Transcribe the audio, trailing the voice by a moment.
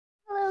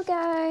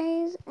Hello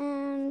guys,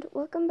 and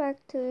welcome back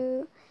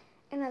to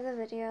another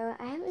video.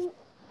 I haven't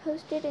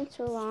posted in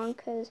so long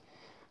because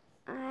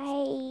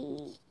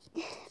I've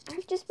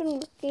just been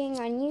working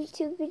on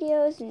YouTube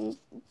videos and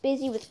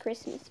busy with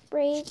Christmas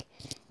break,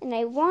 and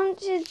I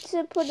wanted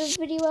to put a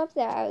video up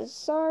that I was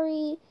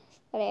sorry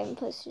that I haven't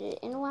posted it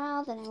in a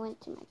while. Then I went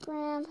to my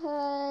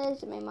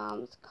grandpa's and my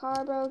mom's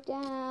car broke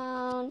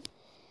down.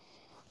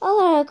 A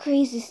lot of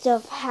crazy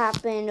stuff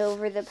happened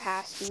over the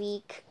past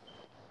week.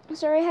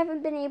 Sorry I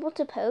haven't been able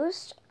to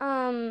post.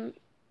 I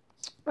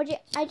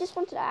just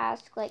wanted to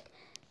ask,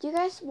 do you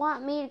guys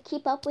want me to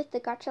keep up with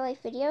the Gacha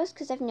Life videos?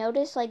 Because I've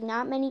noticed,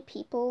 not many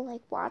people,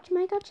 watch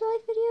my Gacha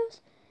Life videos.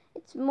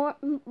 It's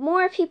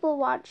more people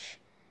watch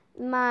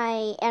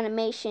my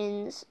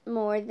animations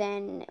more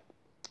than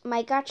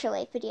my Gacha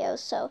Life videos.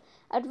 So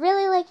I'd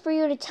really like for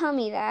you to tell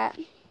me that.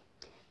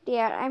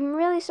 Yeah, I'm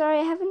really sorry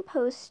I haven't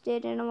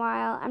posted in a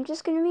while. I'm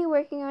just going to be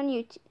working on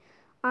YouTube.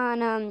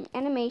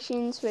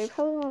 Animations, so I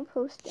probably won't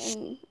post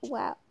in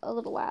a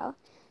little while,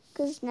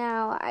 because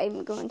now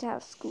I'm going to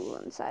have school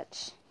and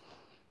such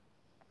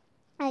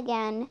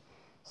again.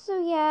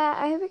 So yeah,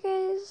 I hope you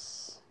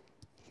guys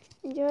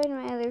enjoyed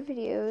my other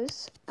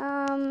videos.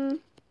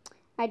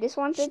 I just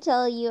wanted to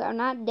tell you I'm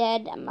not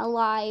dead, I'm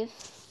alive.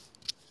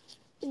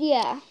 But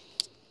yeah,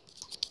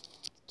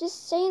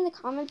 just say in the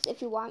comments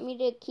if you want me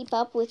to keep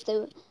up with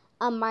the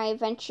my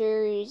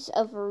adventures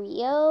of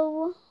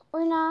Rio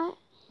or not.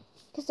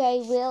 Because I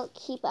will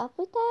keep up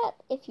with that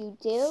if you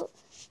do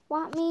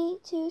want me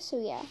to. So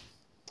yeah.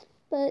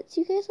 But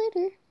see you guys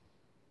later.